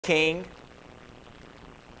king.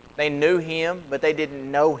 They knew him, but they didn't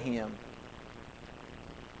know him.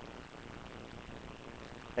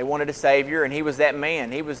 They wanted a Savior, and he was that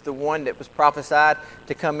man. He was the one that was prophesied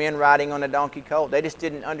to come in riding on a donkey colt. They just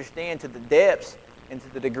didn't understand to the depths and to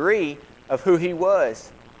the degree of who he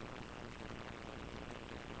was.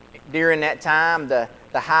 During that time, the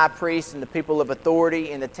high priest and the people of authority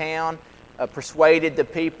in the town persuaded the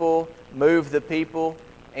people, moved the people,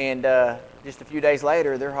 and just a few days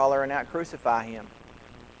later, they're hollering out, "Crucify him."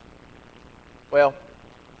 Well,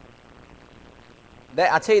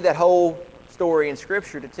 I tell you that whole story in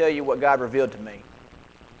Scripture to tell you what God revealed to me.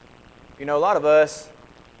 You know, a lot of us,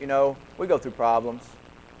 we go through problems,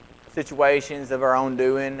 situations of our own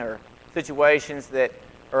doing, or situations that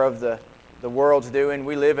are of the world's doing.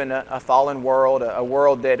 We live in a fallen world, a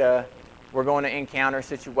world that we're going to encounter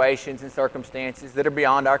situations and circumstances that are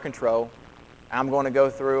beyond our control. I'm going to go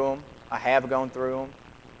through them. I have gone through them.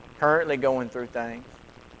 Currently going through things.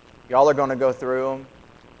 Y'all are going to go through them.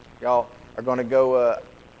 Y'all are going to go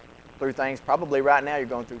through things. Probably right now you're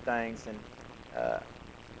going through things. And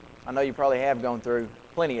I know you probably have gone through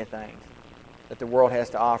plenty of things that the world has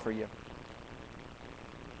to offer you.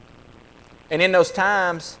 And in those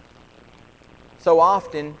times, so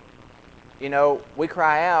often, we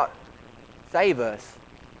cry out, "Save us.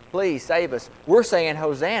 Please save us." We're saying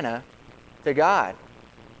Hosanna to God.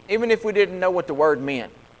 Even if we didn't know what the word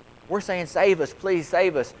meant. We're saying, "Save us. Please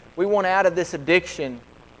save us." We want out of this addiction.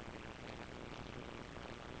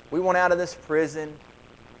 We want out of this prison.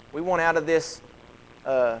 We want out of this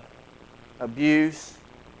abuse.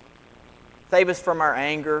 Save us from our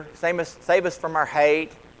anger. Save us from our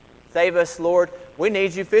hate. Save us, Lord. We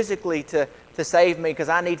need you physically to save me because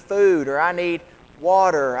I need food, or I need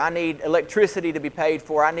water. I need electricity to be paid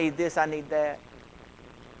for. I need this. I need that.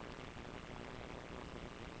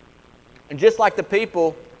 And just like the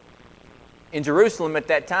people in Jerusalem at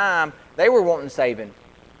that time, they were wanting saving.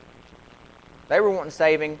 They were wanting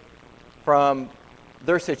saving from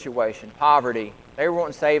their situation, poverty. They were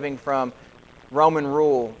wanting saving from Roman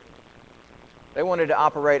rule. They wanted to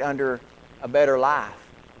operate under a better life.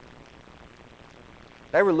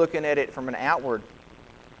 They were looking at it from an outward.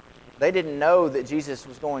 They didn't know that Jesus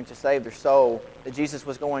was going to save their soul, that Jesus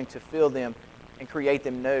was going to fill them and create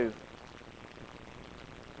them new.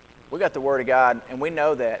 We got the Word of God, and we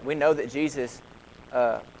know that. We know that Jesus,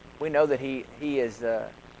 we know that He is,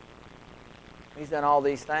 He's done all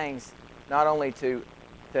these things, not only to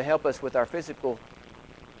help us with our physical,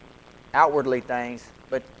 outwardly things,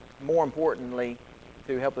 but more importantly,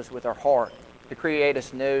 to help us with our heart, to create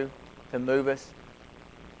us new, to move us.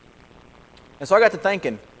 And so I got to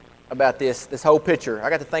thinking about this whole picture. I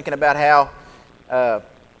got to thinking about how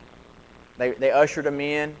they ushered them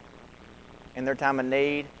in their time of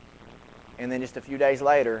need, and then just a few days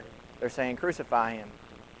later, they're saying, "Crucify him."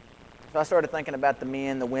 So I started thinking about the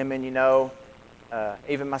men, the women,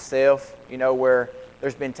 even myself, where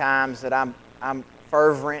there's been times that I'm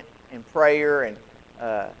fervent in prayer and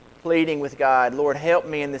pleading with God, "Lord, help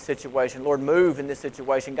me in this situation. Lord, move in this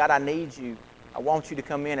situation. God, I need you. I want you to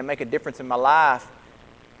come in and make a difference in my life."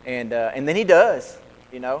 And then He does,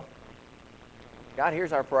 God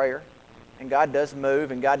hears our prayer, and God does move,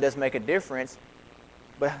 and God does make a difference.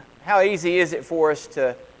 But how easy is it for us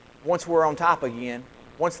to, once we're on top again,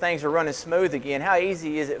 once things are running smooth again, how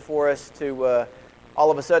easy is it for us to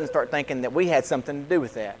all of a sudden start thinking that we had something to do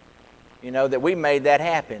with that? That we made that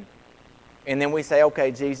happen. And then we say,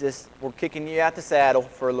 "Okay, Jesus, we're kicking you out the saddle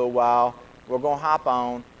for a little while. We're going to hop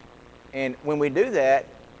on." And when we do that,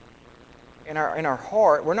 in our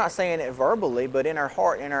heart, we're not saying it verbally, but in our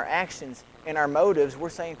heart, in our actions, in our motives, we're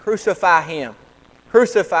saying, "Crucify him.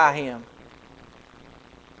 Crucify him."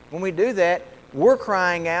 When we do that, we're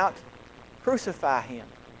crying out, "Crucify him."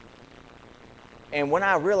 And when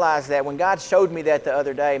I realized that, when God showed me that the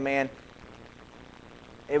other day, man,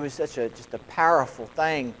 it was just a powerful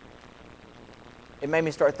thing. It made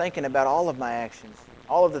me start thinking about all of my actions,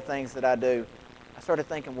 all of the things that I do. I started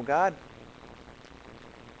thinking, well, God,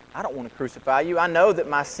 I don't want to crucify you. I know that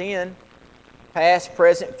my sin, past,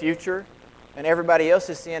 present, future, and everybody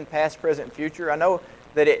else's sin, past, present, future, I know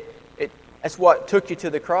that that's what took you to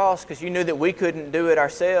the cross, because you knew that we couldn't do it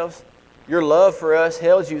ourselves. Your love for us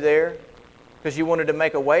held you there because you wanted to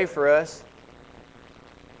make a way for us.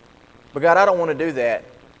 But God, I don't want to do that.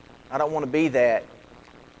 I don't want to be that.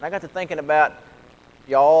 And I got to thinking about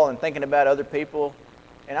y'all and thinking about other people,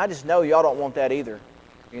 and I just know y'all don't want that either,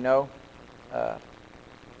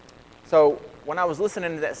 So when I was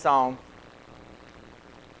listening to that song,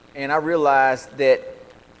 and I realized that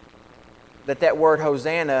word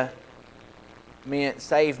Hosanna meant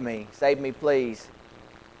save me please.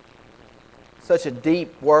 such a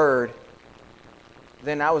deep word,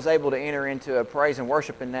 then I was able to enter into a praise and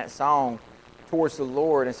worship in that song towards the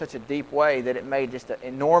Lord in such a deep way that it made just an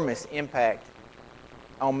enormous impact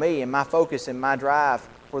on me and my focus and my drive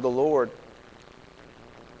for the Lord.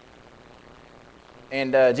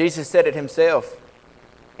 And Jesus said it himself.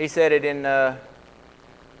 He said it in that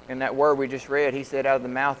word we just read. He said, out of the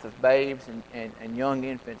mouth of babes and young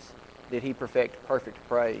infants did he perfect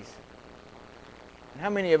praise. And how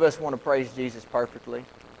many of us want to praise Jesus perfectly?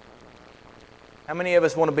 How many of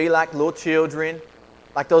us want to be like little children,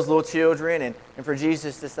 like those little children, and for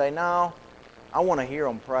Jesus to say, no, I want to hear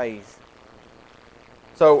them praise.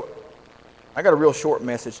 So I got a real short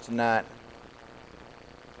message tonight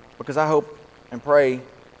because I hope and pray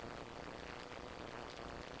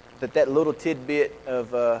that little tidbit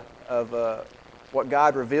of what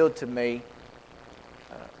God revealed to me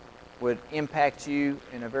would impact you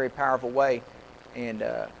in a very powerful way. And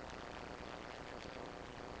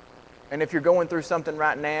if you're going through something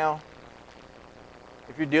right now,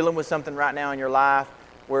 if you're dealing with something right now in your life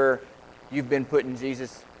where you've been putting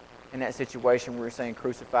Jesus in that situation where you're saying,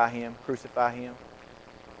 crucify him,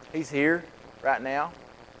 he's here right now,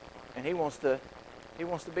 and he wants to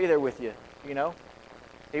be there with you, you know.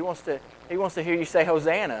 He wants to hear you say,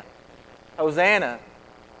 Hosanna, Hosanna,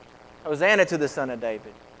 Hosanna to the Son of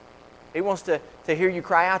David. He wants to hear you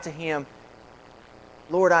cry out to him,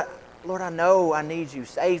 Lord, I know I need you.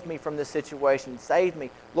 Save me from this situation. Save me.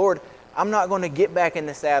 Lord, I'm not going to get back in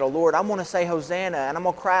the saddle. Lord, I'm going to say Hosanna, and I'm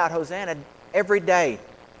going to cry out Hosanna every day.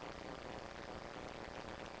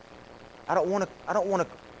 I don't want to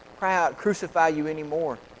cry out, crucify you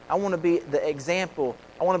anymore. I want to be the example.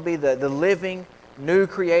 I want to be the living, new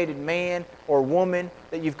created man or woman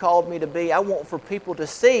that you've called me to be. I want for people to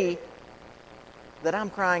see that I'm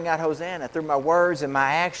crying out Hosanna through my words and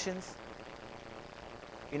my actions.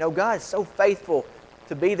 You know, God is so faithful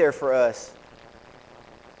to be there for us.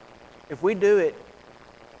 If we do it,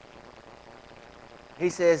 He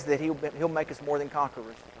says that He'll make us more than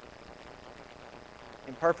conquerors.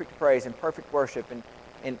 In perfect praise and perfect worship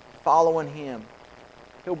and following Him,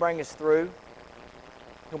 He'll bring us through.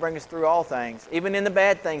 He'll bring us through all things. Even in the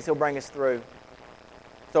bad things, He'll bring us through.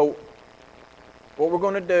 So what we're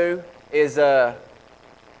going to do is some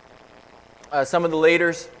of the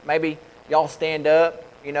leaders, maybe y'all stand up.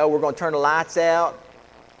 You know, we're going to turn the lights out.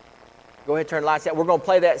 Go ahead and turn the lights out. We're going to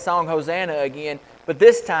play that song, Hosanna, again. But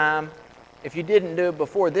this time, if you didn't do it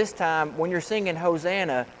before, this time, when you're singing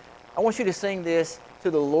Hosanna, I want you to sing this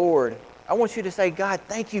to the Lord. I want you to say, God,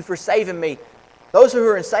 thank you for saving me. Those who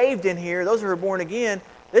are saved in here, those who are born again,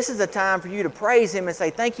 this is a time for you to praise Him and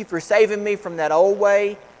say, thank you for saving me from that old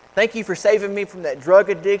way. Thank you for saving me from that drug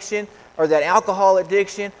addiction or that alcohol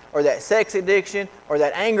addiction or that sex addiction or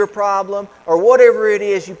that anger problem or whatever it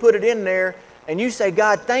is. You put it in there and you say,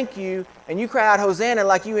 God, thank you. And you cry out Hosanna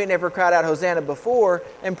like you ain't never cried out Hosanna before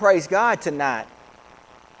and praise God tonight.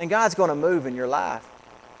 And God's going to move in your life.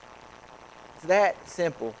 It's that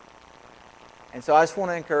simple. And so I just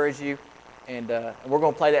want to encourage you. And we're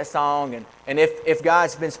going to play that song. And if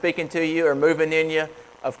God's been speaking to you or moving in you,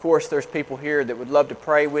 of course, there's people here that would love to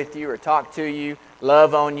pray with you or talk to you,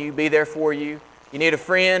 love on you, be there for you. You need a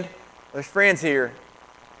friend? There's friends here.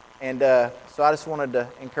 And so I just wanted to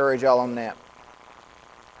encourage y'all on that.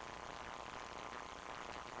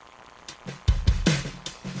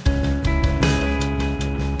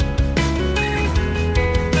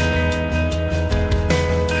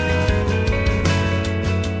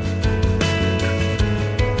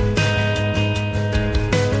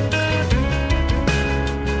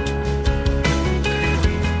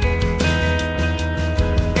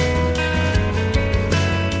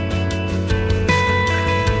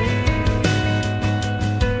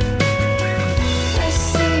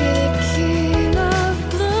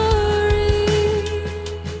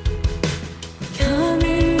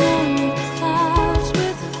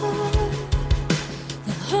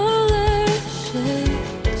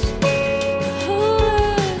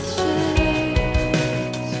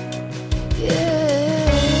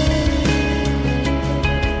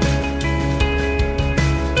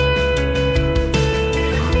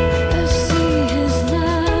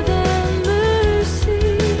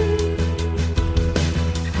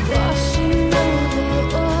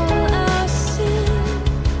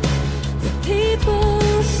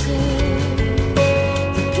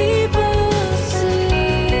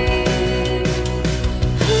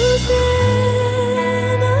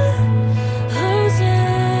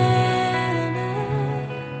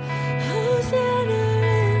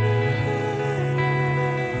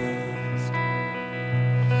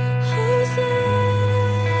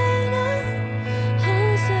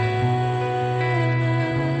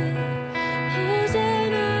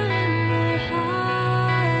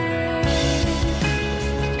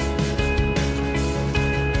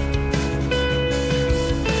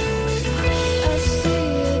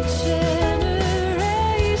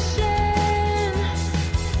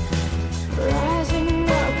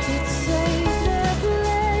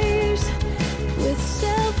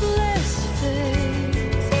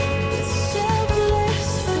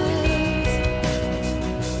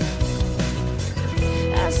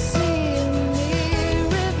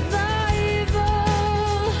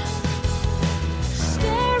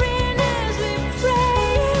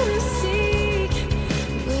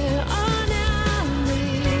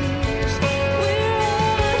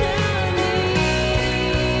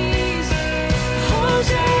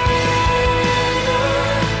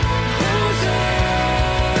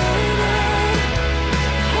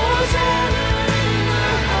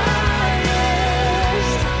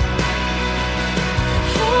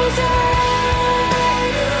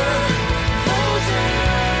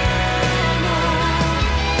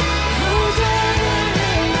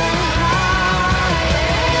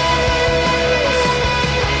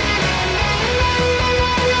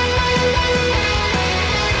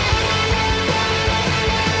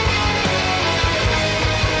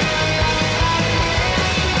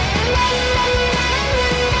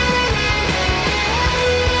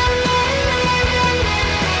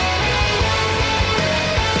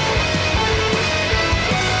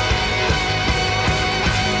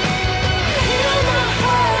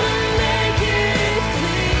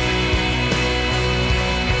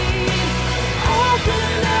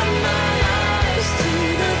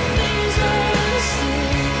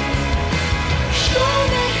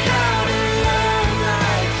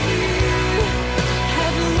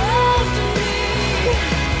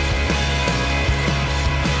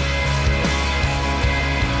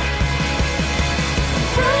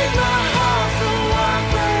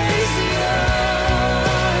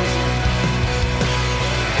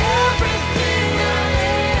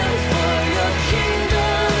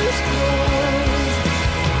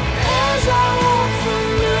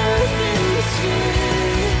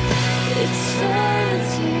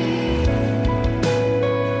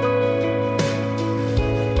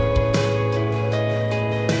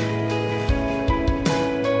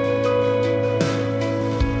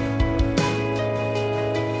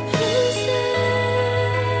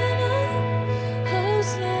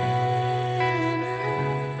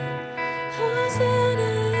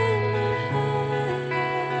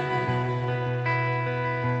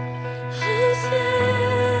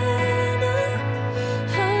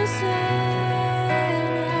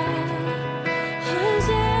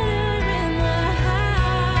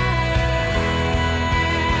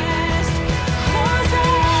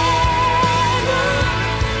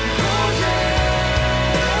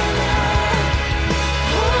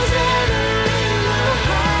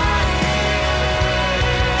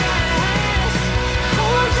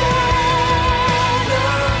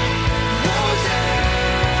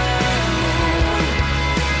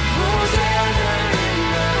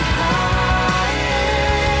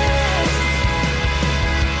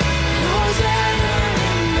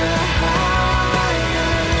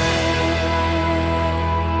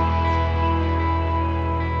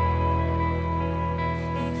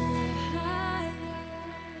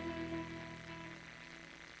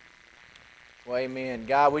 Well, amen.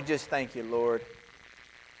 God, we just thank you, Lord.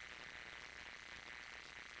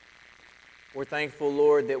 We're thankful,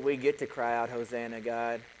 Lord, that we get to cry out, Hosanna,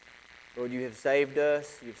 God. Lord, you have saved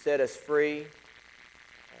us. You've set us free.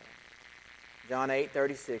 John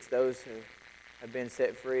 8:36, those who have been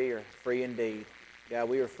set free are free indeed. God,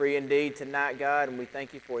 we are free indeed tonight, God, and we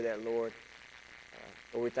thank you for that, Lord.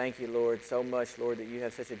 Lord, we thank you, Lord, so much, Lord, that you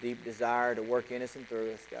have such a deep desire to work in us and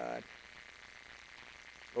through us, God.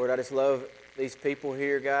 Lord, I just love these people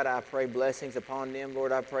here, God. I pray blessings upon them.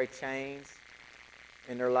 Lord, I pray change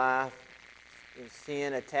in their life, in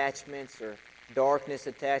sin attachments or darkness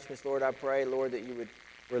attachments. Lord, I pray, Lord, that you would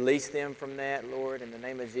release them from that, Lord, in the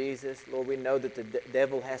name of Jesus. Lord, we know that the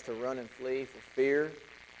devil has to run and flee for fear.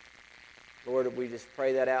 Lord, we just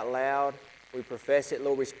pray that out loud. We profess it,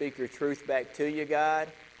 Lord. We speak your truth back to you, God.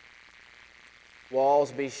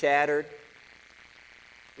 Walls be shattered.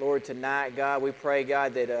 Lord, tonight, God, we pray,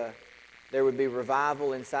 God, that there would be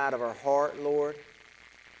revival inside of our heart, Lord.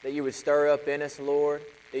 That you would stir up in us, Lord.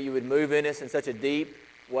 That you would move in us in such a deep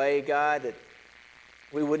way, God, that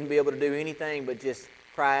we wouldn't be able to do anything but just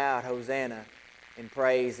cry out, Hosanna, in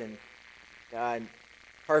praise and, God,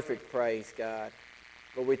 perfect praise, God.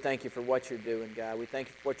 Lord, we thank you for what you're doing, God. We thank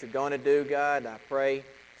you for what you're going to do, God. I pray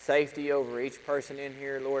safety over each person in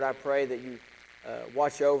here. Lord, I pray that you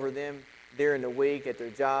watch over them during the week, at their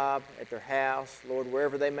job, at their house, Lord,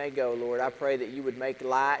 wherever they may go, Lord. I pray that you would make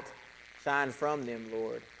light shine from them,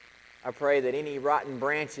 Lord. I pray that any rotten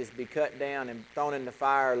branches be cut down and thrown in the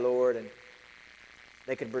fire, Lord, and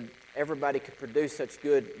everybody could produce such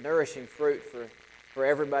good, nourishing fruit for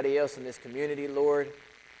everybody else in this community, Lord.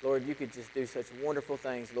 Lord, you could just do such wonderful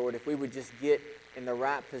things, Lord, if we would just get in the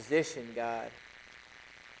right position, God,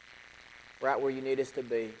 right where you need us to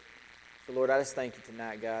be. So, Lord, I just thank you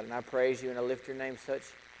tonight, God, and I praise you and I lift your name such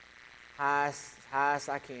high as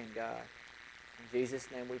I can, God. In Jesus'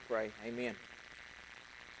 name we pray. Amen.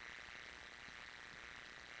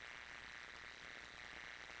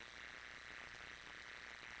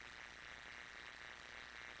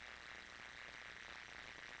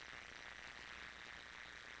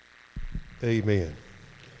 Amen.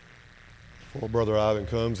 Before Brother Ivan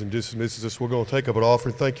comes and dismisses us, we're going to take up an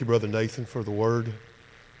offering. Thank you, Brother Nathan, for the word.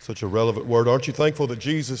 Such a relevant word. Aren't you thankful that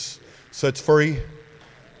Jesus sets free?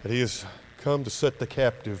 That he has come to set the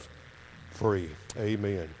captive free.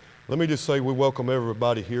 Amen. Let me just say we welcome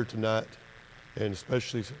everybody here tonight, and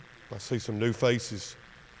especially I see some new faces.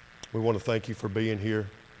 We want to thank you for being here.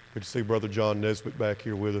 Good to see Brother John Nesbitt back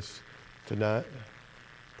here with us tonight.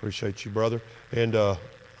 Appreciate you, brother. And I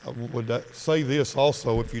would say this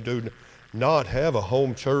also, if you do not have a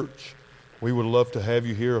home church, we would love to have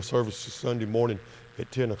you here, a service this Sunday morning at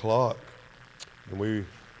 10 o'clock. And we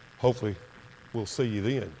hopefully will see you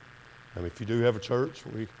then. If you do have a church,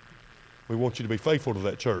 we want you to be faithful to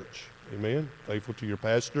that church. Amen? Faithful to your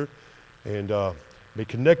pastor and be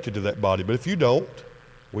connected to that body. But if you don't,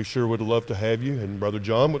 we sure would love to have you, and Brother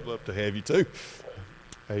John would love to have you too.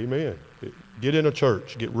 Amen. Get in a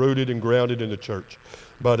church. Get rooted and grounded in the church.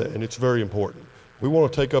 And it's very important. We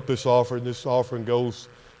want to take up this offering. This offering goes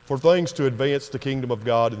for things to advance the kingdom of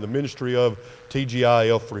God in the ministry of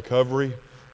TGIF Recovery.